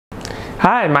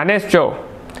Hi, my name is Joe.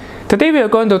 Today we are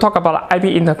going to talk about IP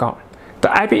Intercom. The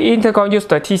IP Intercom uses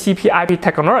the TCP/IP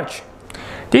technology.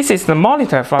 This is the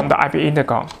monitor from the IP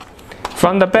Intercom.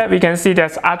 From the back we can see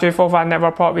there's RJ45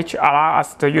 network port which allows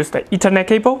us to use the Ethernet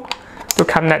cable to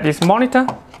connect this monitor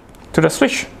to the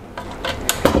switch.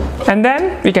 And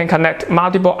then we can connect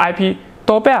multiple IP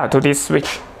doorbell to this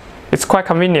switch. It's quite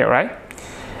convenient, right?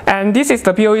 And this is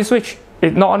the PoE switch.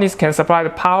 It not only can supply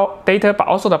the power data but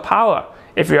also the power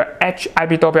if your edge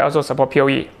IP doorbell also support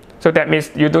PoE. So that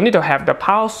means you don't need to have the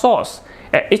power source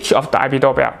at each of the IP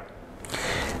doorbell.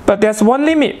 But there's one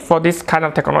limit for this kind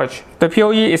of technology. The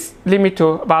PoE is limited to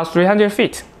about 300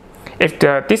 feet. If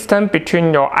the distance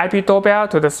between your IP doorbell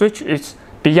to the switch is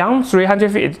beyond 300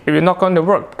 feet, it will not going to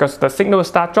work because the signal will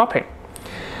start dropping.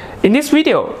 In this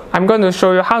video, I'm going to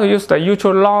show you how to use the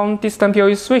ultra long distance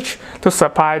PoE switch to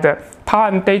supply the power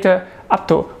and data up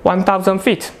to 1000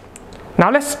 feet. Now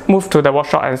let's move to the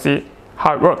workshop and see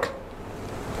how it works.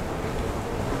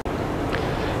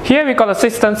 Here we got a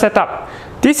system set up.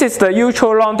 This is the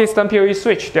ultra long distance PoE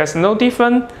switch. There's no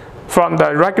different from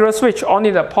the regular switch. Only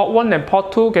the port 1 and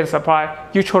port 2 can supply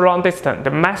ultra long distance.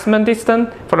 The maximum distance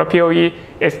for the PoE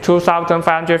is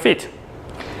 2500 feet.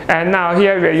 And now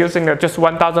here we are using just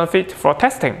 1000 feet for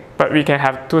testing, but we can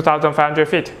have 2500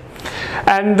 feet.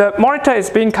 And the monitor is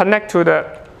being connected to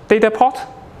the data port.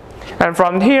 And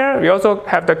from here we also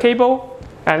have the cable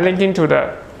and linking to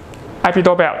the IP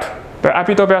doorbell. The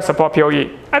IP doorbell support PoE.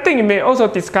 I think you may also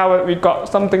discover we got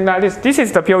something like this. This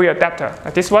is the PoE adapter,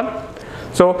 this one.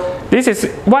 So this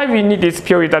is why we need this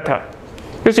PoE adapter.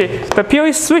 You see, the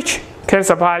PoE switch can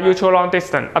supply ultra long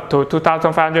distance up to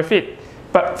 2500 feet.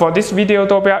 But for this video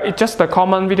doorbell, it's just a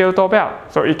common video doorbell.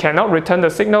 So it cannot return the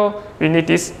signal. We need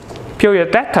this PoE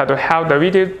adapter to help the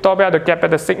video doorbell to get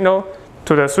back the signal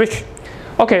to the switch.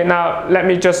 Okay, now let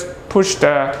me just push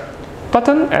the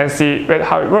button and see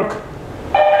how it works.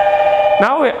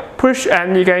 Now we push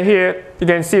and you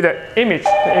can see the image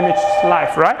is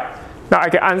live, right? Now I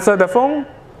can answer the phone.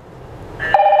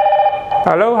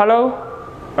 Hello, hello.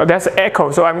 Oh, there's an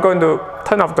echo, so I'm going to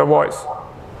turn off the voice.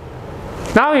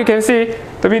 Now you can see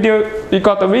the video, you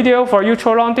got the video for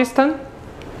ultra long distance.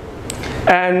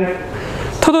 And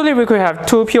totally we could have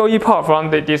two PoE ports from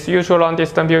this ultra long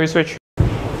distance PoE switch.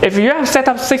 If you have set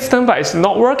up system but it's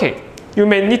not working, you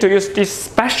may need to use this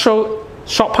special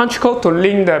short punch code to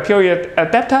link the PoE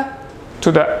adapter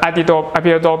to the IP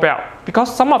doorbell,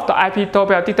 because some of the IP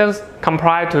doorbell didn't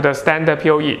comply to the standard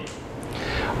PoE.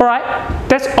 Alright,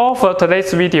 that's all for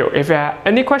today's video. If you have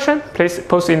any question, please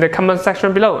post in the comment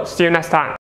section below. See you next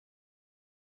time.